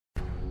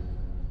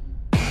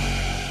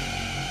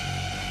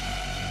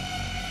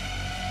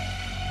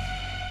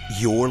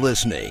You're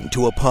listening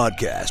to a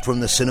podcast from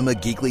the Cinema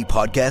Geekly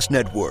Podcast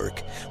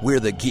Network. We're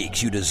the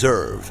geeks you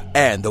deserve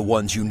and the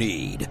ones you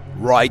need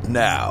right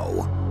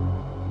now.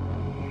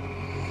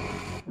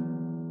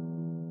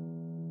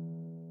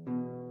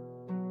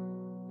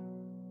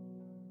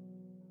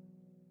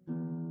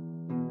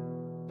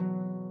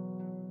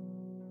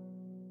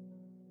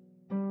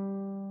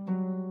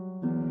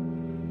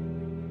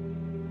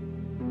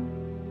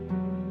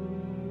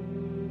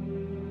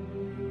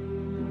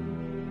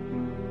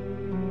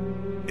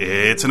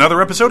 It's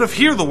another episode of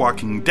Hear the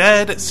Walking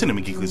Dead,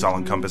 Cinema Geekly's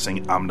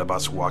all-encompassing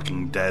omnibus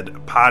Walking Dead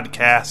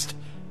podcast.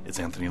 It's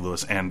Anthony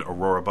Lewis and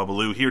Aurora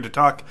Bubbaloo here to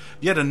talk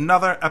yet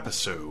another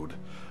episode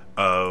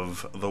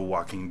of The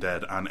Walking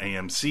Dead on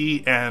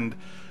AMC, and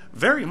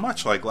very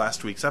much like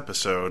last week's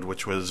episode,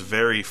 which was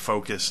very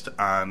focused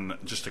on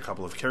just a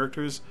couple of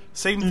characters,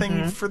 same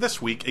thing for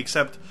this week,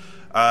 except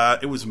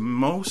it was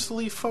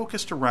mostly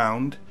focused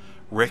around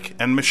Rick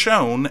and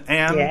Michonne,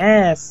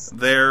 and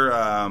their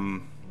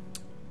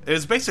it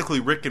was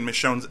basically Rick and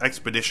Michonne's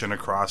expedition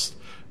across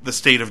the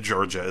state of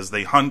Georgia as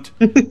they hunt,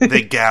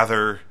 they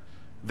gather,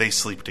 they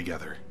sleep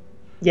together.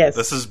 Yes.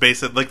 This is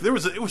basic. Like, it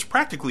was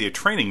practically a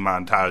training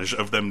montage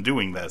of them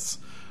doing this.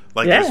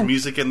 Like, there's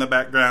music in the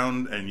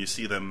background, and you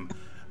see them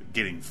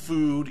getting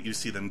food, you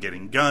see them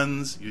getting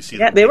guns, you see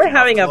them they were taking off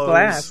having a clothes.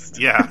 blast.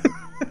 Yeah.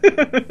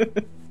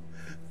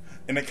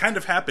 And it kind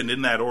of happened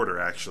in that order,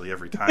 actually,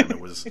 every time.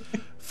 It was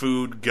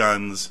food,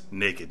 guns,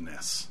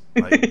 nakedness.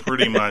 Like,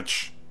 pretty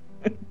much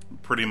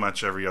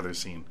every other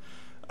scene.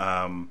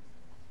 But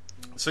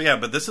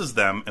this is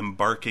them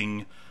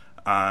embarking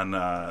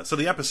on... so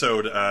the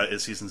episode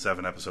is Season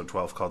 7, Episode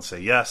 12, called Say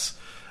Yes.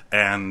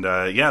 And,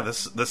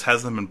 this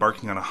has them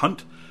embarking on a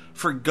hunt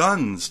for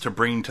guns to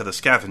bring to the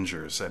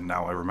scavengers. And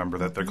now I remember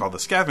that they're called the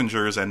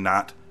scavengers and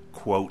not,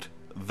 quote,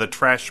 the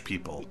trash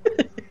people,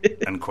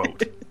 end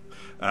quote.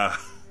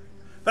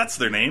 That's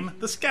their name,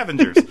 the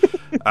scavengers.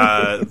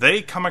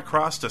 They come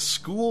across a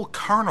school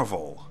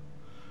carnival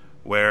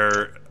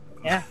where...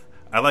 Yeah.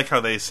 I like how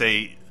they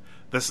say,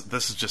 this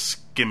is just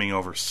skimming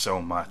over so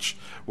much,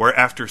 where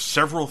after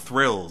several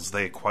thrills,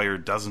 they acquire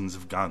dozens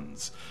of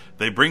guns.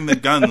 They bring the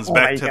guns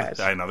back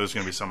to... I know, there's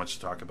going to be so much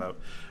to talk about.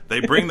 They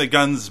bring the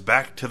guns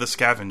back to the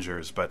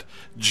scavengers, but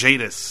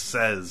Jadis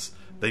says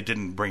they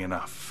didn't bring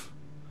enough.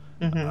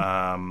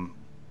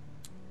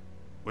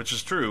 Which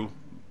is true.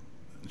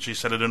 She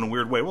said it in a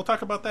weird way. We'll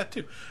talk about that,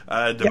 too.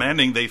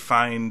 Demanding they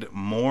find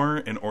more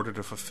in order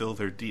to fulfill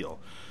their deal.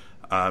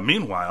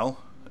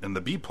 Meanwhile... in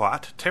the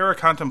B-plot, Tara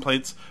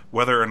contemplates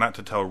whether or not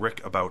to tell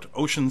Rick about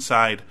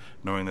Oceanside,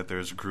 knowing that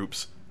there's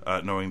groups,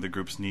 knowing the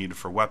group's need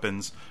for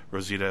weapons.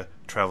 Rosita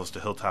travels to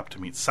Hilltop to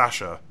meet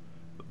Sasha.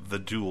 The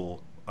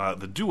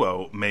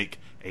duo make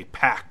a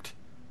pact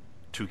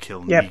to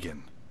kill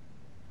Negan.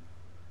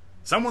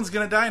 Someone's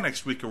gonna die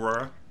next week,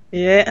 Aurora.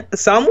 Yeah,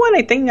 someone.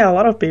 I think a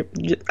lot of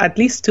people, at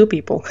least 2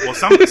 people. Well,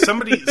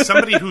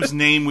 somebody whose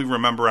name we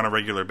remember on a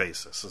regular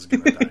basis is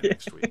gonna die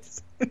next week.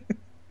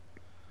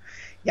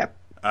 Yep.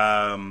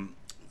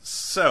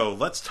 So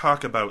let's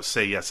talk about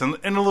Say Yes in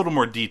a little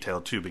more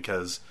detail too,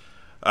 because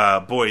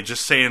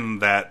just saying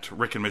that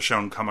Rick and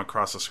Michonne come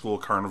across a school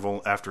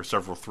carnival after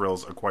several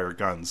thrills acquire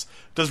guns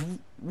does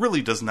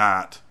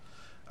not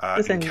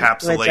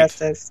encapsulate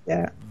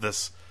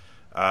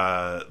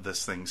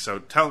this thing. So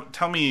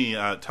tell me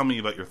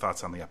about your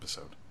thoughts on the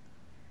episode.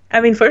 I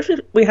mean, first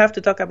we have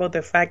to talk about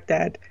the fact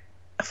that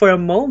for a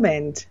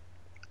moment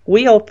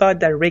we all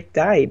thought that Rick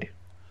died.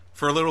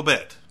 For a little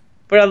bit,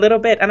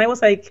 and I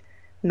was like,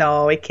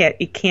 no, it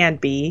can't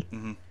be.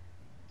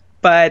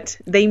 But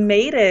they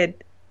made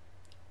it,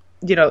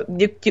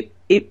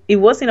 it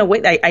was in a way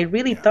that I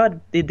really thought,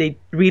 did they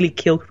really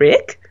kill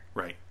Rick?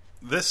 Right.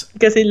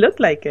 Because it looked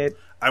like it.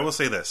 I will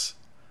say this,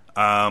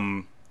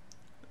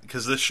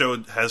 because this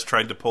show has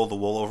tried to pull the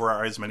wool over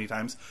our eyes many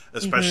times,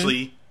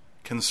 especially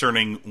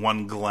concerning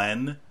one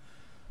Glenn.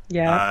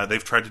 Yeah.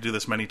 They've tried to do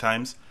this many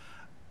times.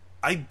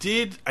 I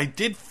did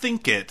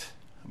think it,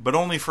 but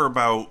only for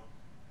about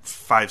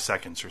 5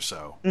 seconds or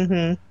so,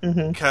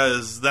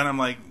 because then I'm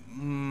like,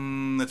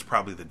 it's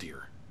probably the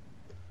deer.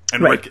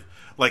 And right. Rick,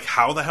 like,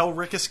 how the hell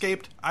Rick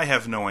escaped, I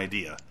have no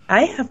idea.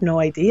 I have no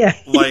idea.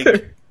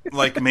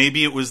 Like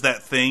maybe it was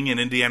that thing in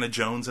Indiana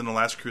Jones in The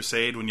Last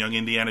Crusade when young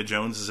Indiana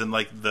Jones is in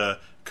like the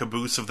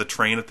caboose of the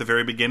train at the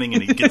very beginning,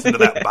 and he gets into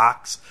that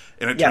box,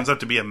 and it turns out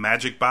to be a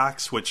magic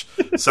box, which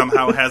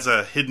somehow has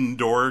a hidden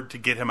door to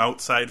get him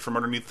outside from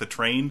underneath the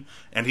train,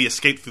 and he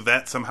escaped through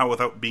that somehow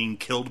without being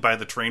killed by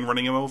the train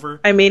running him over.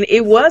 I mean,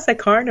 it was a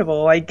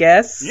carnival, I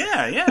guess.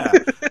 Yeah.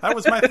 That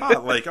was my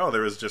thought. Like,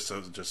 there was just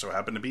so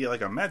happened to be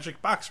like a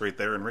magic box right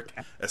there, and Rick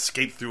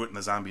escaped through it, and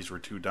the zombies were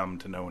too dumb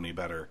to know any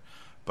better.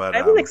 But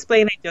I will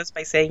explain it just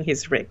by saying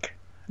he's Rick.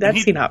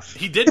 That's enough.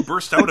 He did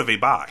burst out of a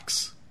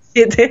box.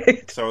 It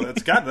did. So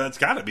that's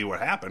got to be what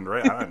happened,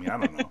 right? I mean, I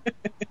don't know.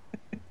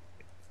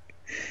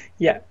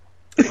 Yeah.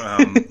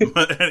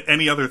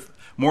 Any other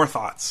more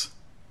thoughts?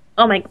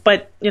 Oh my!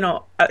 But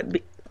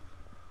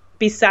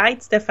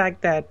besides the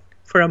fact that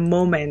for a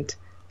moment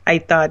I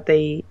thought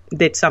they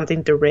did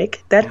something to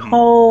Rick, that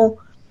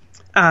whole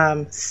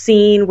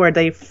scene where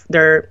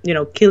they're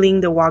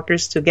killing the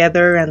walkers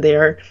together, and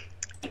they're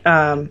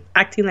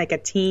acting like a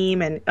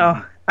team, and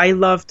I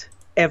loved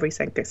every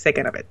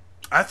second of it.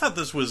 I thought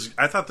this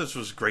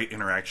was great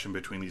interaction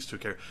between these two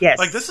characters. Yes.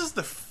 Like, this is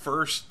the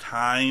first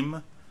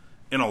time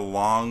in a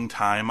long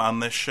time on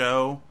this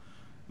show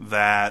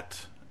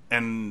that,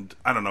 and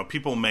I don't know,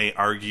 people may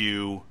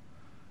argue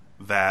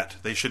that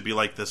they should be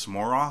like this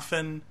more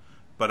often,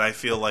 but I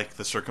feel like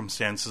the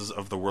circumstances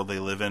of the world they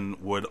live in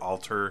would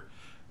alter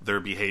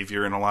their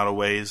behavior in a lot of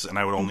ways, and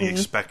I would only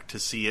expect to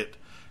see it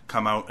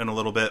come out in a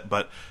little bit.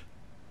 But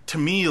to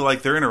me,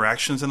 like, their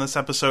interactions in this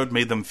episode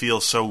made them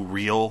feel so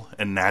real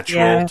and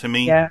natural to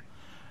me. Yeah.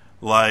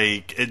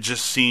 Like, it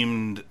just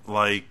seemed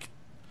like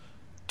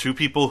two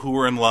people who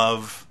were in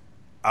love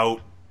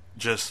out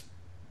just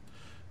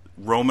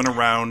roaming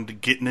around,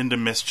 getting into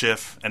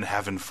mischief, and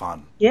having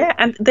fun. Yeah,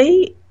 and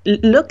they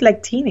looked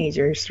like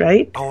teenagers,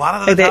 right? A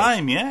lot of the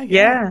time, yeah.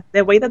 Yeah,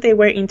 the way that they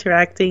were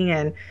interacting,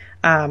 and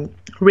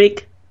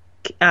Rick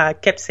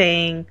kept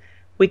saying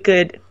we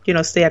could,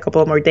 stay a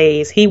couple more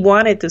days. He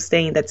wanted to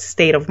stay in that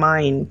state of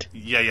mind.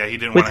 Yeah, he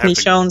didn't want to have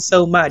to... Michonne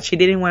so much. He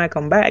didn't want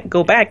to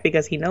go back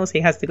because he knows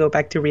he has to go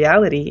back to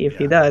reality if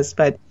he does,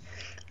 but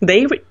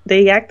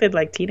they acted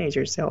like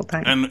teenagers the whole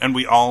time. And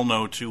we all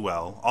know too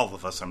well, all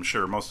of us, I'm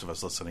sure, most of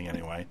us listening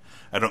anyway.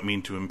 I don't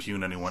mean to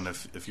impugn anyone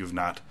if you have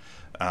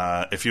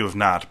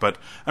not, but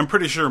I'm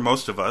pretty sure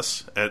most of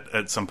us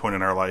at some point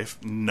in our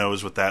life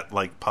knows what that,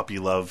 like, puppy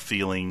love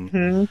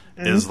feeling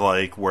is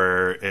like,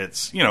 where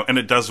it's, and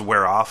it does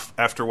wear off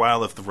after a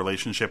while if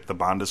the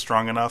bond is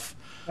strong enough.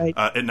 Right.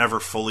 It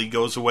never fully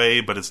goes away,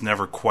 but it's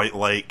never quite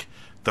like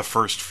the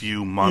first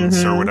few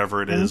months or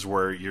whatever it is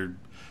where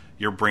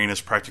your brain is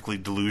practically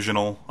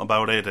delusional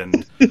about it,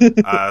 and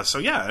so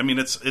yeah, I mean,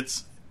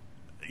 it's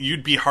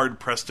you'd be hard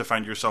pressed to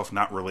find yourself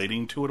not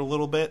relating to it a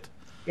little bit,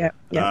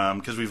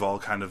 because we've all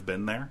kind of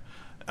been there.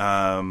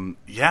 I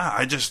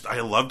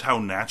loved how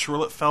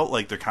natural it felt.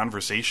 Like, their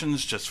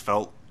conversations just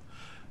felt,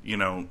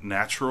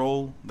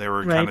 natural. They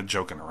were kind of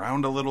joking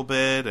around a little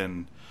bit,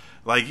 and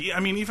like,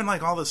 I mean, even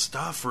like all this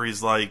stuff where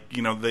he's like,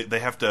 they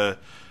have to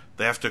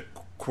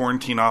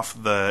quarantine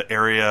off the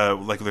area,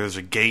 like there's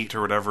a gate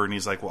or whatever, and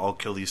he's like, well, I'll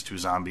kill these 2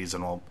 zombies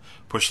and I'll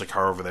push the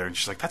car over there, and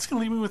she's like, that's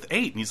gonna leave me with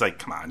 8, and he's like,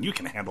 come on, you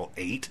can handle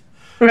 8,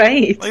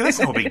 right? Like, that's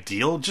no big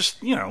deal,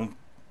 just you'll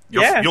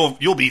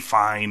be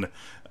fine.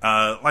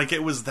 Like,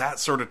 it was that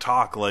sort of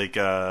talk, like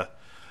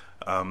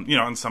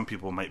and some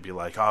people might be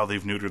like, oh,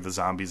 they've neutered the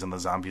zombies and the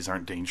zombies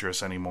aren't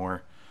dangerous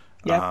anymore.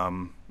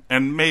 And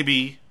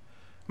maybe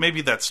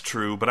that's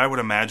true, but I would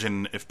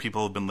imagine if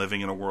people have been living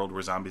in a world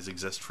where zombies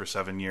exist for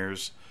 7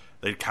 years,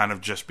 they'd kind of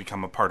just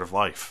become a part of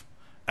life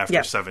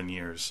after 7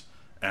 years,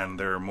 and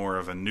they're more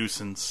of a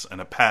nuisance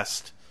and a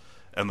pest,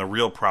 and the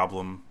real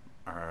problem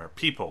are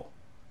people,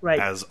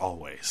 as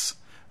always.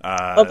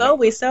 Although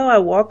we saw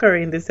a walker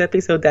in this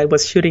episode that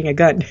was shooting a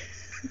gun.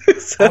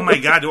 So. Oh my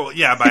god, well,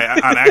 yeah,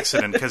 on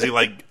accident, because he,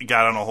 like,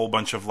 got on a whole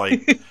bunch of,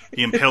 like,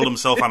 he impaled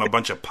himself on a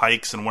bunch of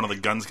pikes, and one of the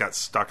guns got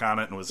stuck on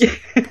it and was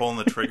pulling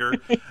the trigger.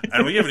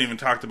 And we haven't even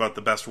talked about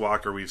the best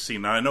walker we've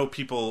seen. Now, I know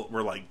people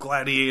were like,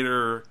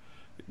 Gladiator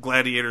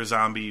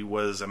zombie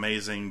was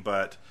amazing,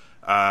 but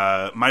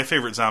my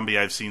favorite zombie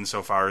I've seen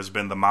so far has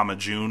been the Mama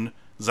June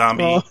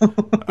zombie.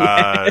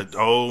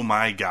 Oh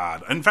my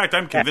god. In fact,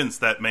 I'm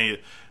convinced that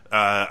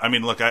I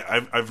mean, look,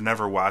 I've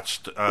never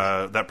watched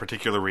that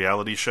particular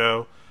reality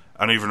show.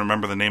 I don't even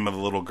remember the name of the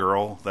little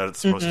girl that it's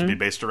supposed to be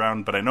based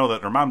around, but I know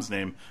that her mom's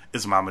name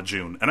is Mama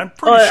June, and I'm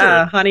pretty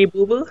sure... Honey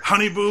Boo Boo?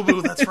 Honey Boo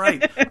Boo, that's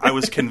right. I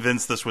was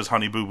convinced this was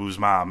Honey Boo Boo's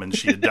mom, and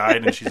she had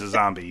died, and she's a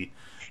zombie.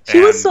 She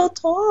was so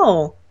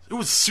tall. It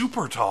was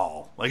super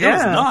tall. Like, it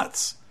was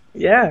nuts.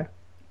 Yeah.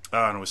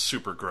 And it was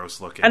super gross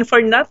looking. And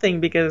for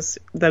nothing, because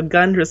the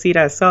gun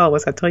Rosita saw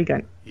was a toy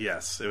gun.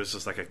 Yes, it was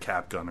just like a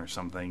cap gun or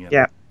something. And,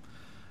 yeah.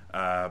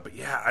 But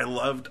yeah, I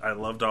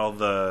loved all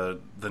the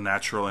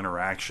natural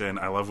interaction.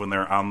 I love when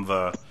they're on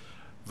the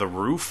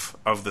roof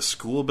of the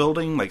school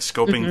building, like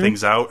scoping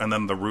things out, and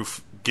then the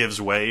roof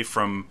gives way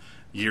from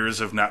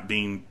years of not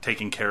being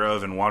taken care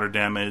of and water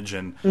damage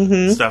and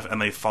stuff,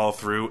 and they fall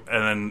through,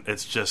 and then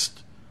it's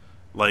just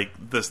like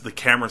the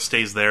camera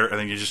stays there, and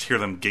then you just hear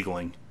them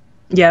giggling.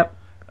 Yep.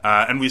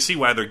 And we see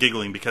why they're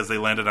giggling, because they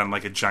landed on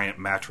like a giant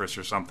mattress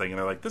or something, and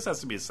they're like, this has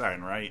to be a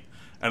sign, right?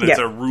 And it's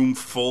a room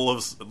full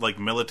of like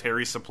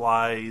military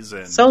supplies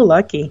and so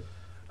lucky.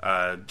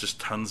 Just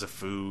tons of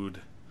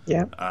food.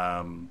 Yeah.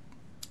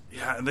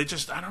 Yeah, and they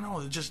just, I don't know,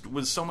 it just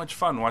was so much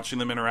fun watching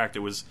them interact. It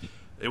was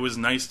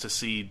nice to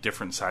see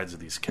different sides of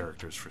these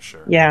characters, for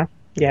sure. Yeah.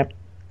 Yeah.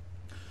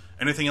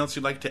 Anything else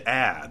you'd like to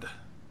add?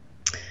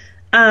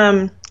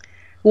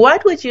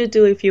 What would you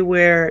do if you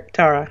were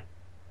Tara?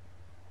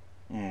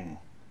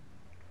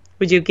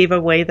 Would you give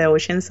away the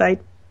Oceanside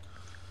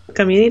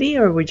community,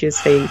 or would you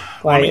stay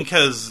quiet? Well, I mean,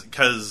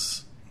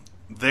 because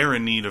they're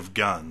in need of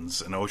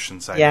guns, and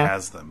Oceanside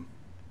has them.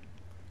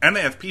 And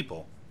they have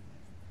people.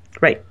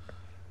 Right.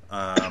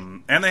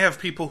 And they have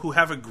people who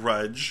have a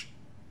grudge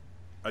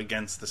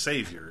against the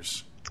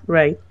Saviors.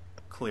 Right.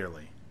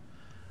 Clearly.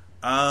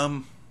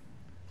 I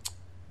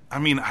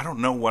mean, I don't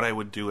know what I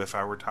would do if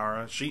I were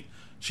Tara. She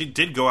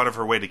did go out of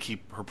her way to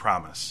keep her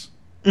promise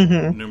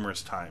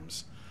numerous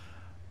times.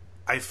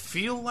 I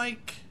feel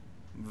like,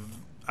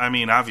 I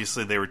mean,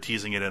 obviously they were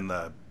teasing it in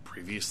the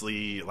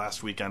previously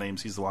last week on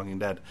AMC's The Walking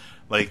Dead.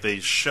 Like they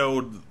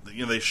showed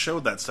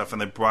that stuff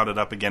and they brought it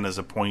up again as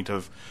a point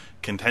of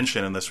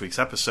contention in this week's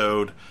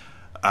episode.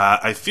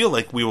 I feel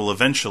like we will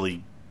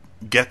eventually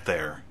get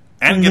there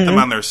and get them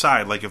on their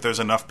side. Like if there's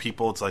enough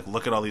people, it's like,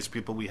 look at all these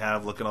people we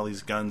have, look at all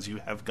these guns, you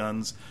have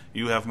guns,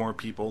 you have more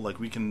people, like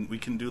we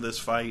can do this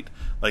fight.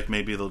 Like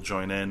maybe they'll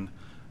join in.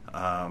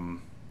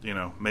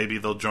 Maybe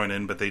they'll join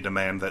in, but they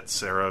demand that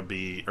Sarah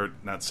be, or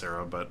not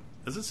Sarah, but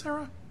is it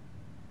Sarah?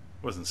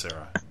 It wasn't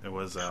Sarah. It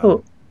was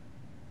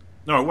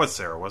no, it was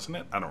Sarah, wasn't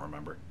it? I don't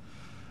remember.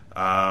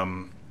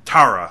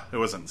 Tara. It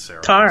wasn't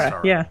Sarah.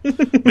 Tara. Yeah.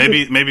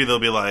 maybe they'll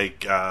be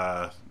like,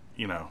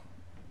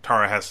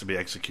 Tara has to be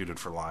executed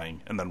for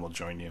lying, and then we'll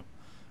join you.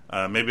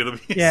 Maybe it'll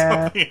be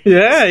something.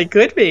 Yeah, it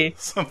could be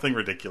something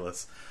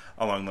ridiculous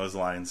along those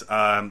lines.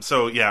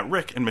 So yeah,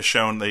 Rick and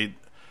Michonne,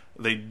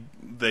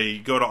 they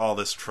go to all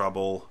this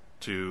trouble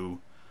to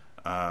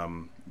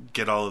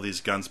get all of these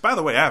guns. By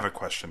the way, I have a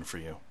question for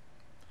you.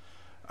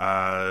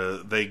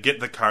 They get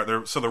the car,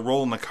 they're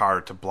rolling the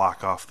car to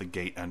block off the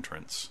gate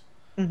entrance.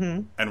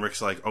 Mm-hmm. And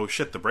Rick's like, oh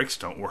shit, the brakes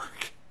don't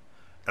work.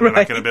 And they're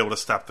not going to be able to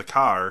stop the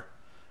car.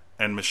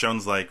 And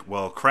Michonne's like,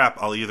 well,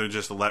 crap, I'll either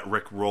just let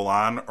Rick roll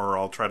on or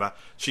I'll try to...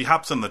 She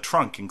hops in the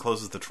trunk and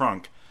closes the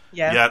trunk.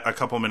 Yeah. Yet a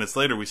couple minutes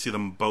later, we see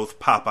them both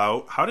pop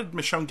out. How did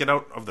Michonne get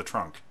out of the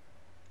trunk?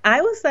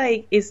 I was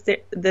like,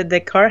 did the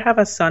car have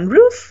a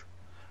sunroof?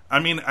 I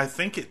mean, I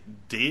think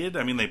it did.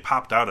 I mean, they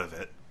popped out of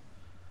it.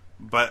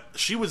 But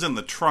she was in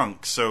the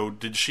trunk, so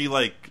did she,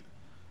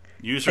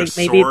 use her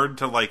sword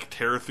to,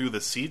 tear through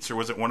the seats? Or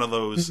was it one of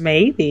those...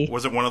 Maybe.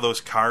 Was it one of those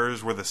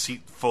cars where the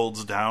seat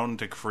folds down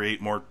to create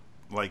more,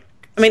 I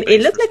mean,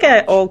 it looked like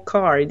an old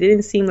car. It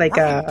didn't seem like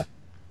a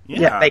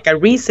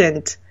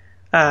recent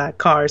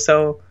car,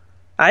 so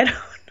I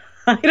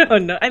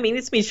don't know. I mean,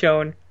 it's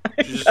Michonne.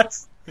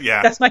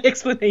 That's my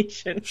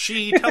explanation.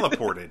 She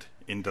teleported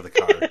into the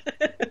car.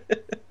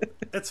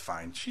 It's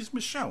fine. She's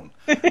Michonne.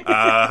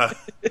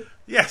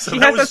 So she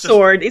has a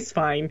sword. It's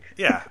fine.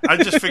 Yeah, I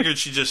just figured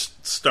she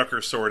just stuck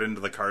her sword into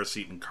the car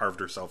seat and carved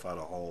herself out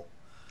a hole.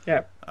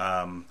 Yeah.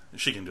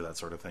 She can do that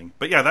sort of thing.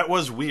 But yeah, that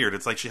was weird.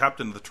 It's like she hopped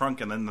into the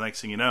trunk, and then the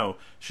next thing you know,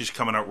 she's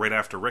coming out right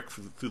after Rick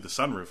through the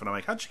sunroof. And I'm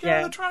like, how'd she get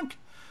out of the trunk?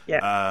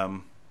 Yeah.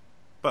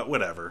 But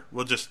whatever.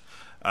 We'll just...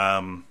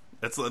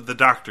 It's the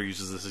doctor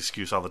uses this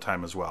excuse all the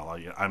time as well.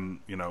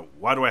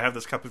 Why do I have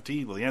this cup of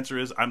tea? Well, the answer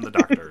is I'm the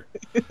doctor.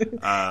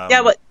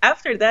 But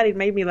after that, it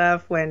made me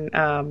laugh when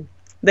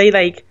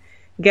they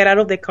get out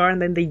of the car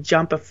and then they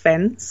jump a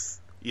fence.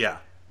 Yeah.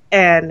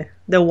 And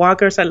the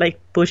walkers are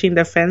pushing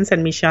the fence,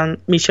 and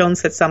Michonne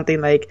said something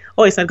like,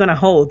 "Oh, it's not gonna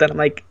hold." And I'm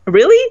like,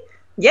 "Really?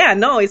 Yeah,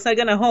 no, it's not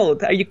gonna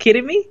hold. Are you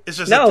kidding me?" It's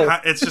just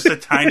it's just a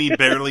tiny,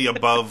 barely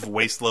above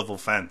waist level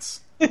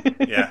fence.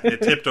 Yeah,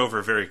 it tipped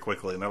over very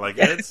quickly, and they're like,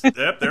 yep,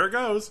 there it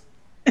goes.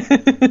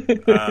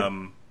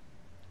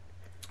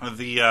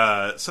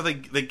 So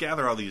they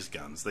gather all these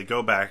guns. They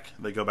go back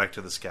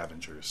to the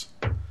scavengers,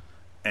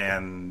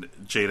 and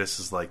Jadis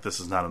is like, this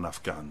is not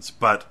enough guns,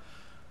 but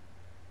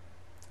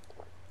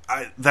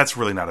that's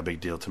really not a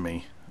big deal to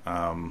me.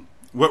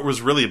 What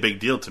was really a big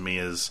deal to me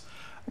is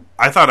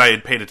I thought I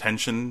had paid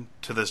attention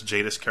to this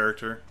Jadis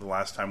character the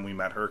last time we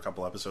met her a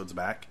couple episodes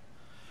back.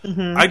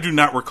 Mm-hmm. I do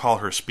not recall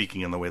her speaking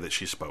in the way that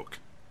she spoke.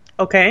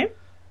 Okay.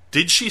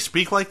 Did she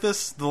speak like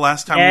this the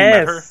last time we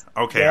met her?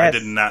 Okay, yes. I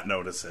did not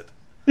notice it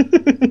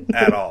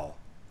at all.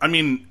 I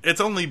mean,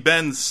 it's only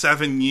been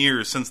 7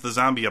 years since the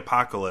zombie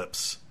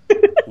apocalypse.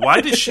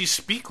 Why does she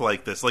speak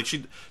like this?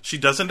 She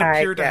doesn't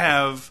appear to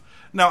have...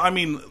 No, I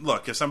mean,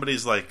 look, if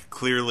somebody's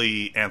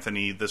clearly,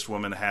 Anthony, this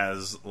woman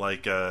has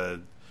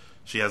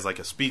she has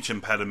a speech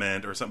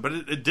impediment or something,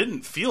 but it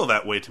didn't feel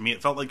that way to me.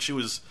 It felt like she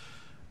was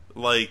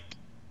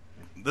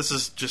this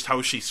is just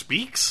how she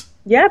speaks.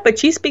 Yeah, but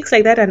she speaks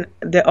like that, and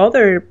the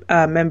other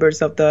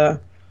members of the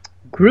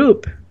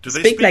group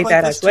speak like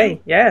that as well.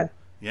 Yeah.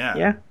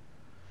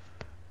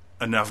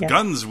 Enough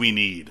guns we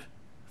need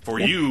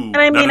for you. And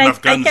I mean,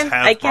 enough guns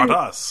have brought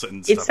us.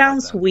 And it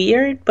sounds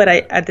weird, but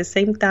at the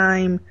same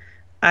time,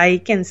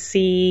 I can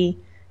see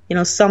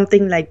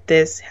something like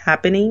this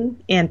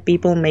happening and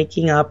people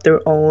making up their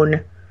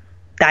own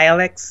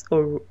dialects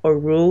or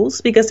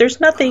rules, because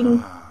there's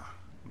nothing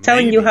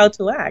telling you how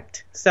to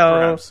act.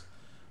 So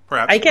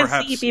perhaps I can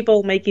see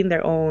people making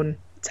their own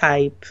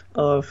type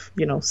of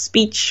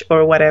speech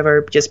or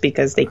whatever just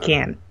because they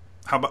can.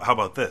 How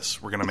about this?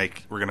 We're gonna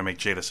make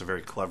Jadis a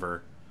very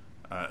clever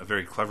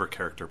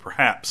character.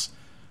 Perhaps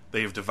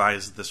they've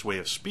devised this way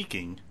of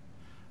speaking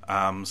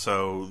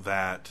so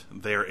that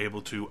they're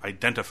able to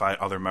identify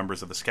other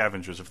members of the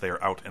scavengers if they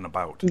are out and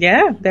about.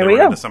 Yeah, there we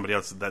go. Into somebody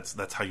else,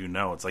 that's how you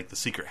know. It's like the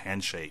secret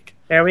handshake.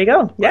 There we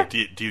go. Yeah.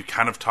 Do you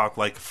kind of talk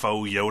like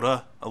faux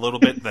Yoda a little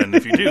bit? Then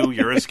if you do,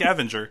 you're a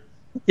scavenger.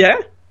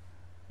 Yeah.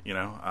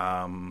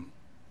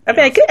 I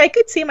mean, I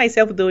could see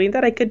myself doing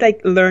that. I could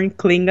like learn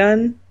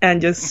Klingon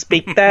and just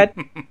speak that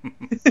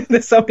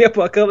the zombie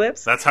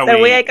apocalypse. That's how that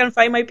way I can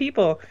find my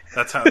people.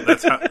 That's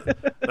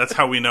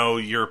how we know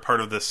you're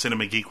part of the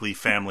Cinema Geekly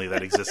family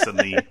that exists in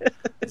the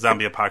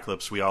zombie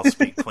apocalypse. We all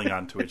speak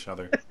Klingon to each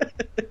other.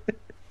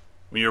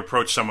 When you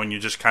approach someone, you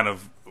just kind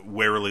of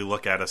warily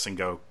look at us and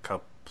go,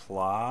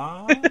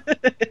 "Kapla."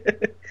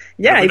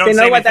 Yeah, if they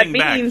know what that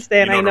means,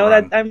 then I know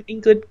that run. I'm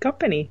in good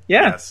company.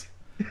 Yeah. Yes.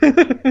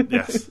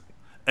 Yes.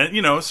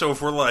 And, so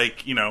if we're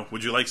like,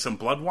 would you like some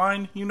blood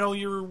wine?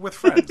 You're with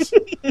friends.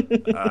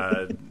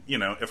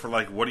 If we're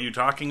like, what are you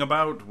talking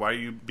about? Why are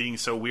you being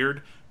so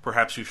weird?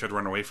 Perhaps you should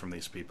run away from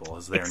these people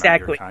as they are not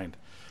your kind.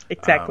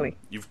 Exactly.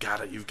 You've got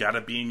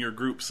to be in your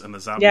groups in the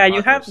zombie Yeah,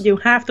 apocalypse. you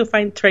have to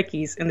find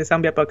Trekkies in the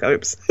zombie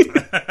apocalypse.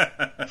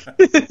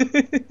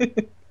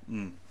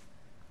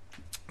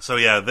 So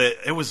yeah,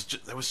 it was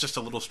just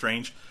a little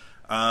strange.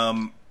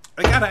 I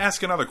got to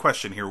ask another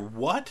question here.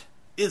 What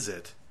is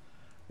it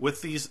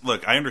with these?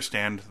 Look, I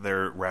understand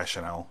their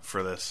rationale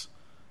for this,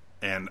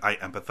 and I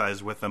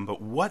empathize with them.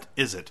 But what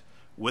is it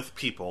with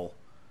people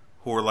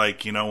who are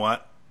like, you know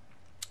what,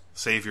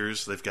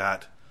 saviors? They've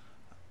got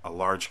a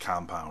large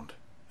compound.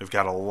 They've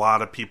got a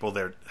lot of people.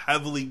 They're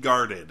heavily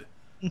guarded.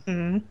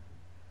 Mm-hmm.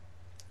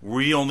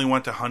 We only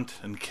want to hunt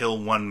and kill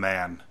one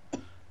man.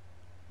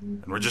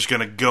 And we're just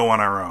going to go on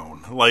our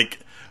own. Like,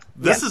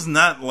 this is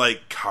not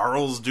like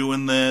Carl's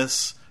doing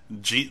this.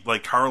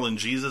 Like Carl and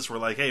Jesus were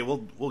like, hey,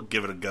 we'll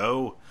give it a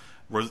go.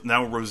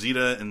 Now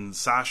Rosita and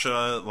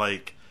Sasha,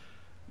 like,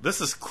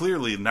 this is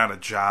clearly not a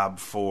job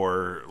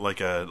for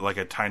like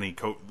a tiny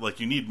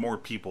like, you need more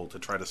people to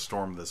try to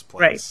storm this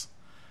place.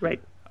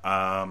 Right.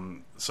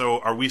 So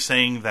are we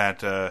saying that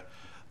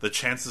the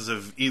chances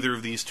of either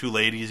of these two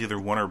ladies, either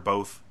one or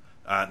both,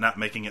 not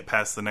making it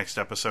past the next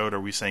episode, are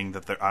we saying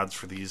that the odds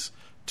for these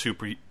two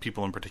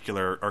people in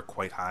particular are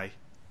quite high?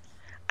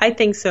 I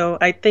think so.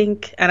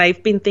 And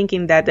I've been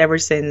thinking that ever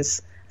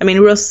since. I mean,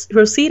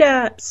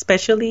 Rosita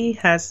especially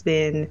has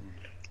been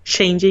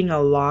changing a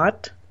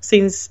lot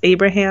since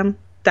Abraham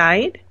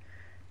died.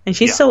 And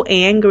she's so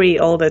angry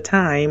all the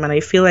time. And I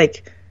feel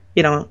like,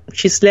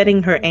 she's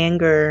letting her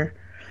anger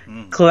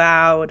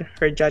cloud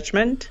her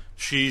judgment.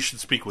 She should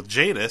speak with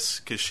Jadis,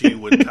 because she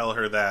would tell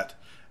her that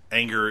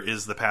anger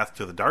is the path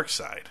to the dark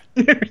side.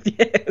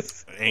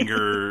 Yes.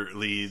 Anger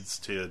leads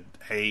to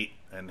hate,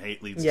 and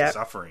hate leads to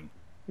suffering.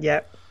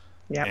 Yep.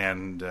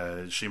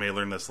 And she may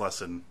learn this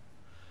lesson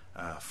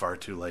far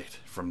too late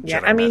from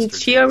Jedi I mean, Master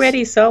she Jadis.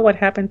 already saw what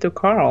happened to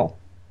Carl.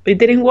 It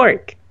didn't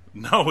work.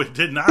 No, it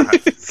did not.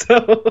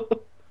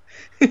 So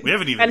we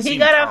haven't even and seen he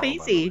got Carl, off by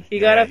easy. the way. He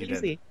got off did.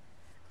 easy.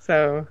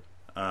 So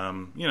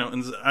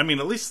and I mean,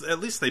 at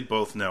least they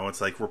both know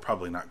it's like, we're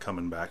probably not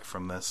coming back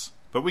from this,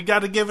 but we got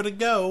to give it a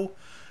go.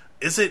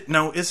 Is it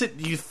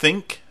you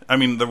think? I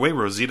mean, the way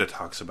Rosita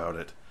talks about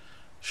it,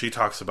 she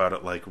talks about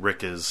it like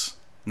Rick is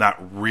not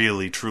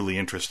really truly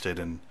interested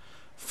in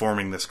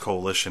forming this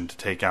coalition to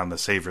take on the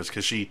Saviors,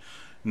 because she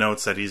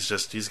notes that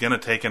he's going to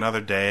take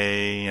another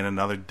day and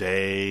another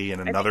day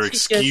and another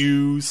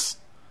excuse.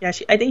 I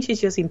think she's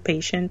just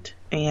impatient,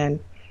 and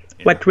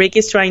what Rick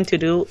is trying to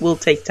do will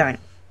take time.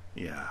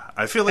 Yeah,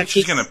 I feel like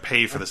she's going to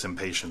pay for this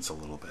impatience a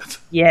little bit.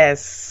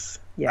 Yes.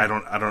 Yeah. I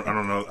don't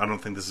know. I don't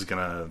think this is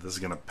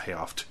gonna pay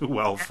off too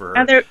well for her.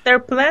 And their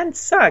plan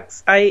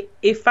sucks.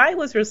 If I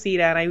was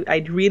Rosita and I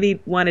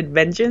really wanted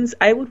vengeance,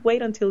 I would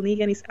wait until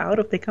Negan is out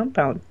of the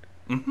compound.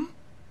 Mm-hmm.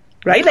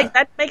 Right? Yeah. Like,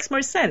 that makes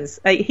more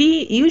sense. Like,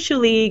 he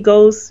usually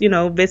goes,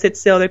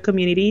 visits the other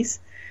communities.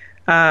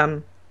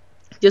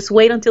 Just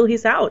wait until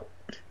he's out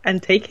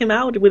and take him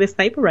out with a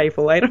sniper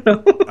rifle. I don't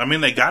know. I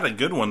mean, they got a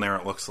good one there,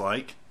 it looks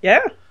like.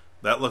 Yeah.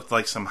 That looked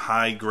like some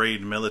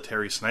high-grade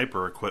military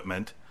sniper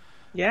equipment.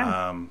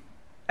 Yeah.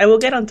 I will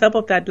get on top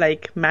of that,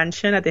 like,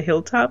 mansion at the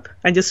hilltop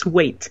and just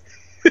wait.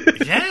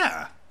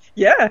 Yeah.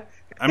 Yeah.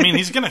 I mean,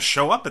 he's going to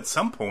show up at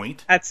some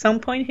point. At some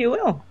point he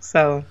will.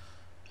 So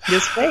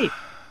just wait.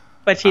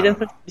 But she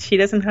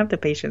doesn't have the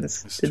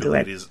patience to do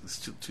it.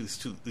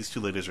 These two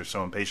ladies are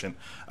so impatient.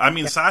 I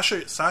mean, yeah.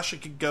 Sasha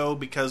could go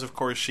because, of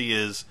course, she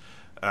is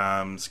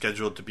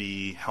scheduled to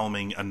be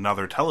helming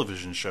another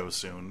television show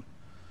soon.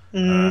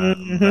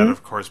 Mm-hmm. That,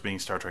 of course, being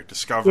Star Trek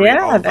Discovery.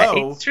 Yeah,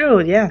 it's true.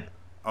 Yeah.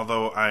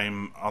 Although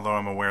I'm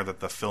aware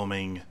that the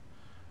filming,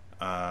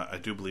 I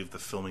do believe the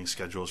filming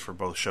schedules for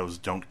both shows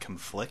don't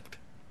conflict.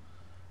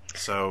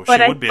 So she would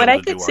be able to do. But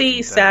I could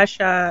see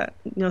Sasha,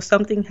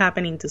 something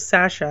happening to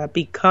Sasha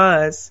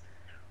because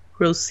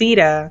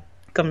Rosita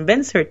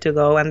convinced her to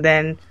go, and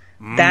then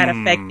that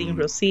affecting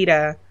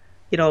Rosita,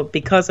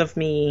 because of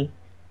me.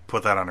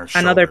 Put that on her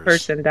shoulders. Another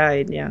person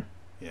died. Yeah.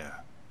 Yeah.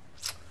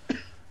 Well,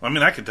 I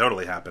mean, that could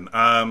totally happen.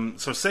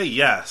 So say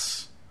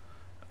yes.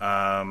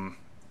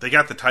 They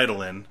got the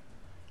title in.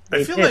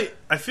 I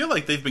feel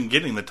like they've been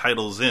getting the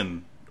titles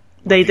in.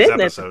 They did.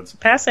 Episodes.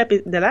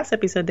 The last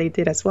episode they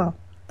did as well.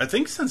 I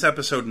think since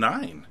episode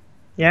 9.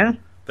 Yeah.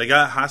 They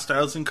got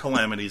Hostiles and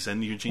Calamities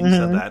in. Eugene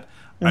said that.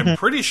 Mm-hmm. I'm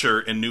pretty sure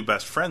in New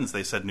Best Friends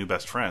they said New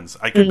Best Friends.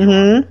 I could be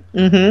wrong.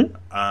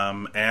 Mm-hmm.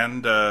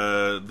 And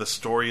the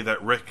story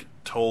that Rick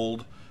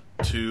told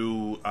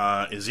to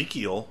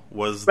Ezekiel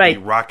was the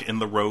Rock in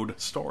the Road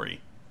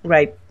story.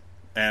 Right.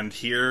 And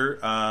here,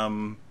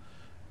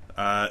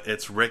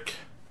 it's Rick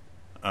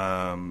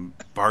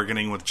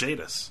bargaining with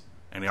Jadis,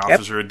 and he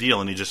offers her a deal,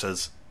 and he just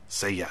says,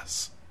 "Say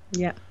yes."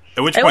 Yeah.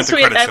 At which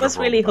point I was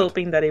really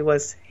hoping that it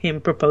was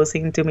him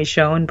proposing to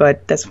Michonne,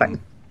 but that's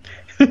fine.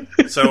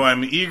 So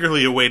I'm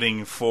eagerly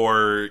awaiting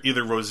for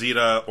either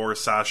Rosita or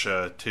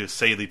Sasha to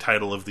say the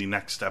title of the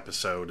next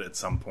episode at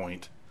some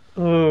point.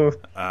 Ooh.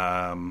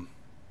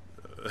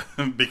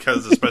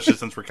 Because especially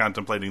since we're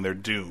contemplating their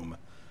doom,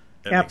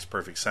 it makes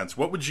perfect sense.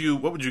 What would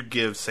you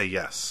give Say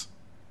Yes?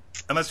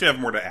 Unless you have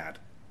more to add.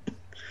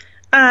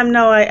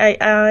 No,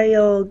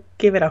 I'll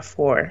give it a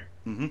 4.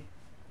 Mm-hmm.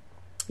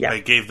 Yeah. I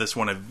gave this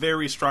one a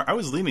very strong... I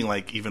was leaning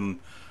like even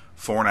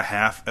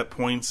 4.5 at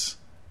points.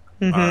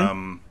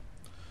 Mm-hmm.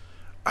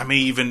 I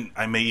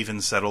may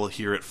even settle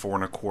here at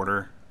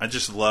 4.25. I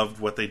just loved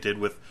what they did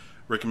with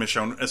Rick and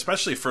Michonne,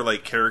 especially for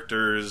like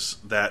characters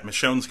that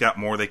Michonne's got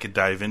more they could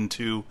dive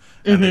into,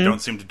 and they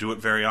don't seem to do it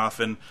very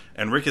often.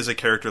 And Rick is a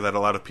character that a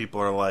lot of people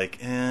are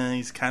like,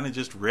 he's kind of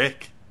just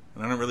Rick.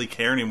 I don't really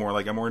care anymore.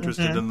 Like, I'm more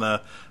interested in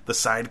the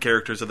side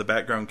characters or the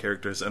background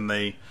characters, and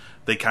they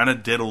kind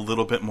of did a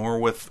little bit more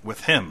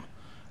with him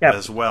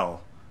as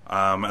well.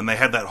 And they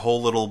had that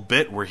whole little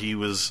bit where he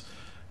was,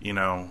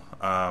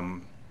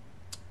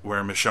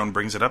 where Michonne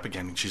brings it up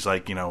again, and she's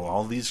like,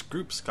 all these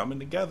groups coming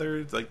together,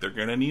 it's like they're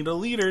going to need a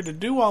leader to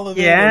do all of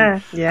it. Yeah.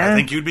 I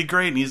think you'd be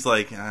great. And he's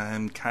like,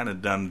 I'm kind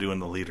of done doing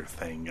the leader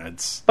thing.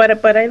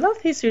 But I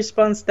love his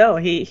response, though.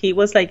 He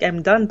was like,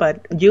 I'm done,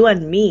 but you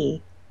and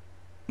me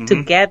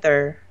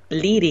together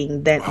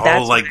leading,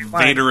 that's like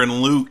Vader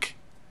and Luke.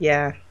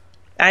 Yeah.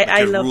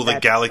 I love rule that. the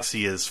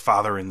galaxy as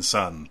father and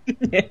son.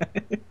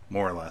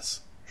 More or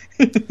less.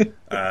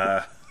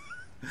 But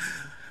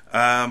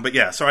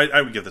yeah, so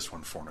I would give this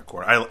one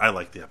 4.25. I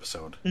like the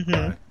episode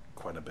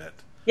quite a bit.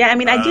 Yeah, I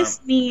mean, I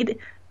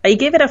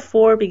gave it a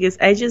 4 because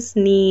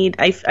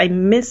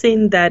I'm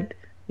missing that,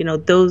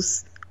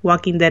 those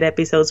Walking Dead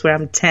episodes where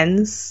I'm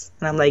tense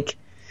and I'm like,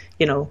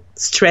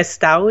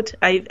 stressed out.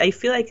 I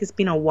feel like it's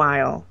been a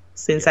while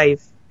since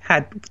I've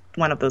had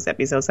one of those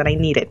episodes, and I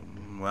need it.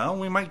 Well,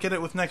 we might get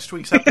it with next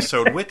week's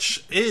episode,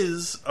 which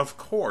is, of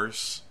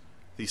course,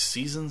 the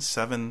Season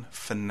 7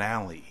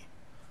 finale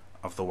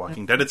of The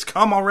Walking Dead. It's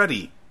come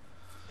already.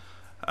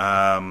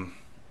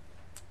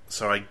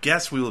 So I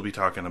guess we will be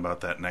talking about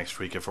that next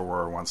week if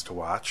Aurora wants to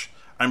watch.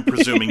 I'm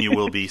presuming you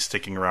will be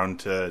sticking around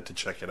to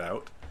check it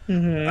out.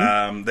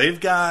 Mm-hmm. They've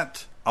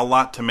got a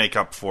lot to make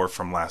up for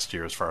from last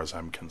year as far as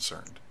I'm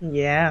concerned.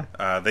 Yeah.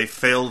 They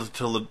failed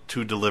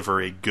to deliver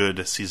a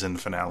good season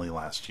finale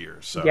last year.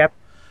 So yep.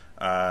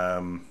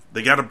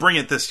 They got to bring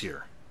it this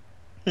year.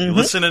 You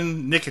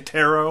listening,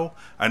 Nicotero?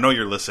 I know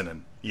you're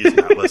listening. He's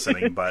not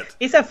listening, but...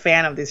 He's a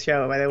fan of this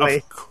show, by the way.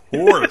 Of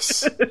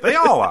course. They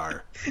all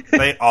are.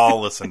 They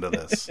all listen to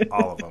this.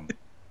 All of them.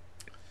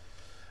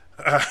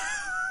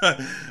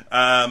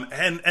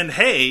 And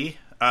hey,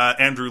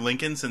 Andrew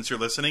Lincoln, since you're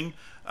listening,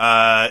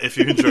 if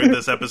you enjoyed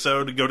this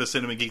episode, go to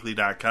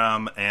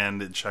cinemageekly.com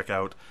and check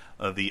out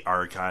the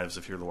archives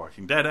of Fear the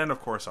Walking Dead, and,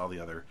 of course, all the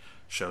other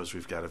shows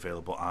we've got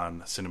available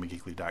on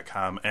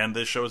cinemageekly.com. And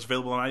this show is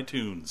available on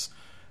iTunes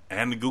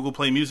and Google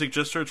Play Music.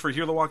 Just search for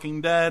Hear the Walking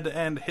Dead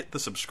and hit the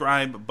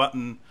subscribe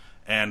button,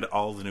 and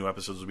all the new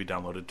episodes will be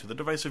downloaded to the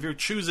device of your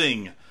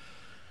choosing.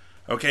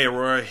 Okay,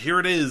 Aurora, here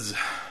it is.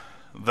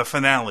 The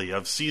finale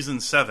of Season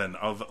 7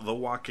 of The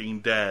Walking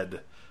Dead.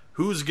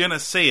 Who's gonna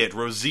say it,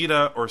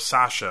 Rosita or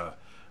Sasha,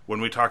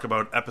 when we talk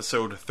about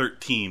Episode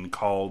 13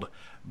 called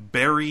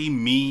Bury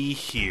Me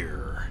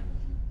Here?